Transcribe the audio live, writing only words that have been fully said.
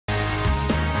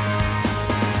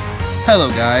Hello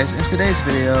guys, in today's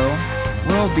video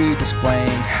we'll be displaying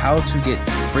how to get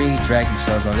free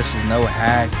DragonStones. Now, this is no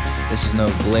hack, this is no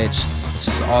glitch, this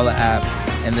is all an app,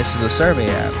 and this is a survey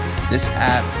app. This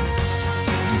app,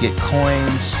 you get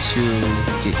coins to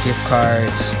get gift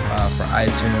cards for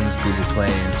iTunes, Google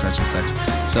Play, and such and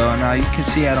such. So now you can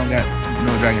see I don't got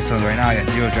no DragonStones right now, I got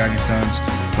 0 DragonStones,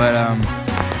 but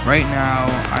right now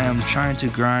I am trying to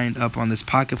grind up on this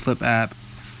Pocket Flip app.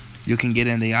 You can get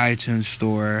in the iTunes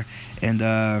store,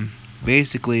 and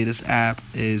basically this app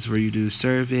is where you do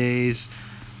surveys,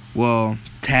 well,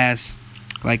 tasks,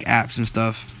 like apps and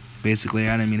stuff. Basically,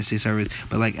 I didn't mean to say surveys,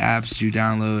 but like apps. You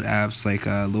download apps like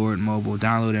Lord Mobile,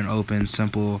 download and open,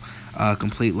 simple,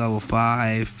 complete level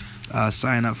 5,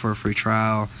 sign up for a free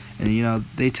trial, and you know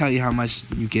they tell you how much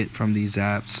you get from these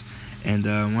apps. And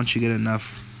once you get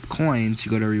enough coins,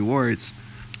 you go to rewards,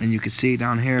 and you can see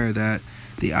down here that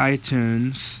the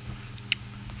iTunes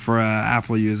for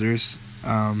Apple users,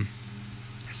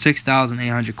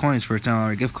 6,800 coins for a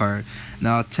 $10 gift card.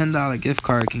 Now a $10 gift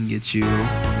card can get you,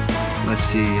 let's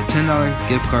see, a $10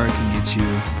 gift card can get you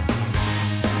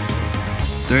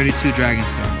 32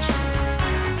 DragonStones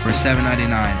for $7.99,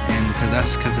 and because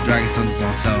the DragonStones is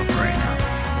on sale for right now.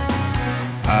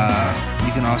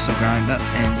 You can also grind up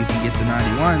and you can get the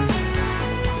 91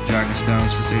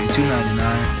 DragonStones for $32.99,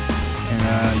 and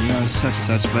you know, such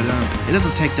and such. But it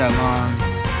doesn't take that long.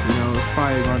 You know, it's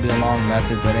probably going to be a long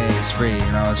method, but hey, it's free.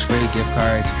 You know, it's free gift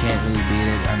cards. You can't really beat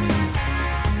it. I mean,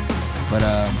 but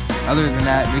other than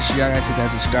that, make sure you guys hit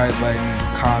that subscribe button,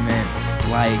 comment,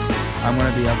 like. I'm going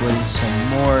to be uploading some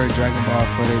more Dragon Ball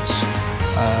footage.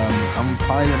 I'm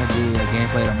probably going to do a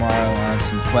gameplay tomorrow on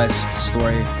some quest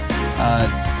story.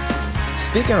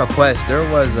 Speaking of quest, there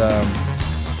was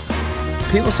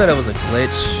people said it was a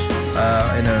glitch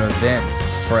in an event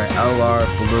for an LR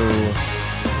Blue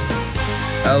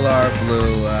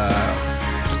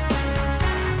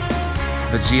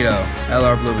Vegito.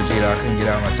 LR Blue Vegito. I couldn't get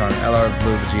out my tongue. LR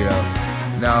Blue Vegito.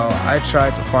 Now, I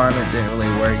tried to farm it, didn't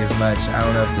really work as much. I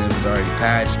don't know if it was already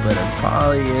patched, but it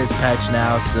probably is patched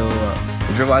now. So,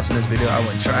 if you're watching this video, I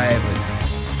wouldn't try it, but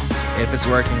if it's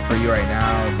working for you right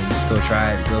now, then still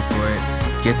try it. Go for it.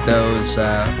 Get those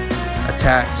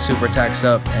super attacks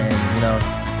up, and you know,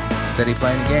 steady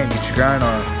playing the game. Get your grind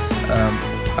on.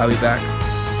 I'll be back.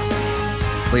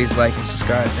 Please like and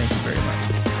subscribe. Thank you very much.